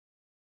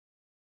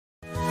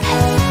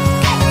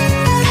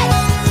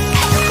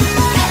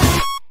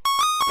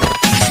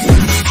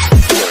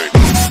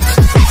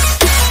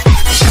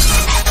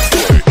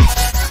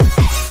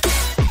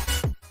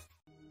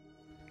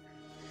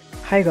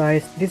Hi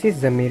guys, this is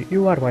Zamir.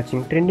 You are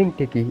watching Trending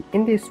Techie.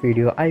 In this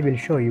video, I will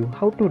show you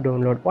how to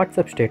download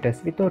WhatsApp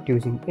status without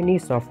using any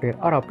software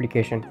or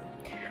application.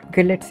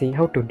 Okay, let's see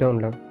how to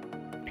download.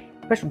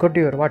 First, go to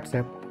your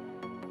WhatsApp.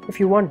 If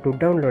you want to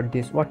download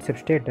this WhatsApp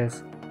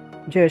status,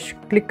 just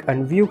click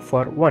on View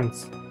for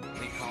once.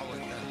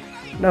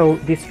 Now,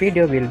 this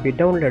video will be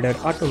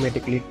downloaded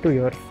automatically to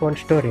your phone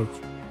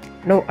storage.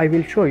 Now, I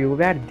will show you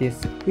where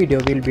this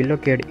video will be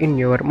located in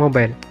your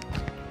mobile.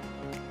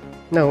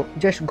 Now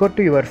just go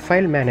to your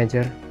file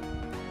manager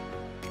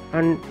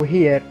and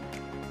here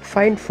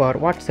find for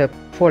WhatsApp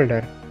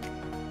folder.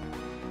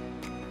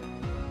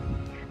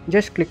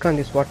 Just click on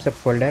this WhatsApp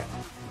folder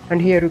and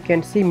here you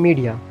can see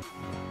media.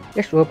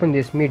 Just open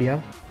this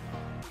media.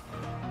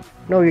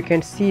 Now you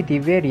can see the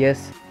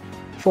various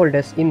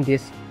folders in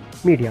this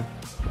media.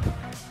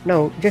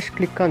 Now just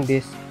click on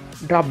this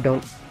drop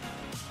down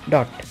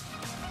dot.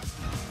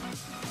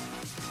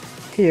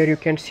 Here you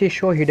can see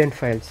show hidden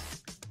files.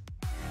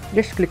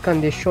 Just click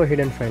on this show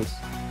hidden files.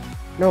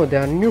 Now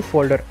the new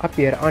folder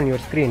appear on your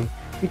screen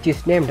which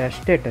is named as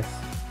status.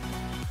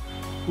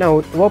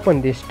 Now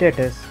open this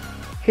status.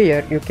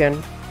 Here you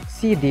can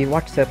see the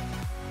WhatsApp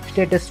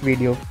status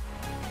video.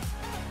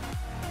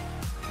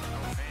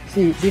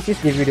 See, this is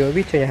the video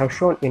which I have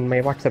shown in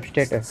my WhatsApp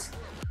status.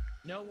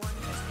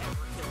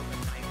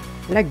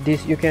 Like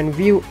this you can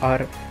view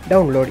or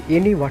download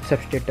any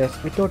WhatsApp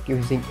status without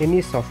using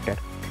any software.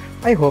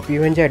 I hope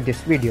you enjoyed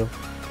this video.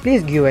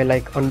 Please give a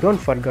like and don't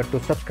forget to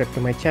subscribe to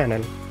my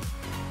channel.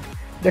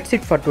 That's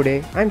it for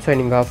today. I'm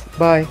signing off.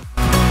 Bye.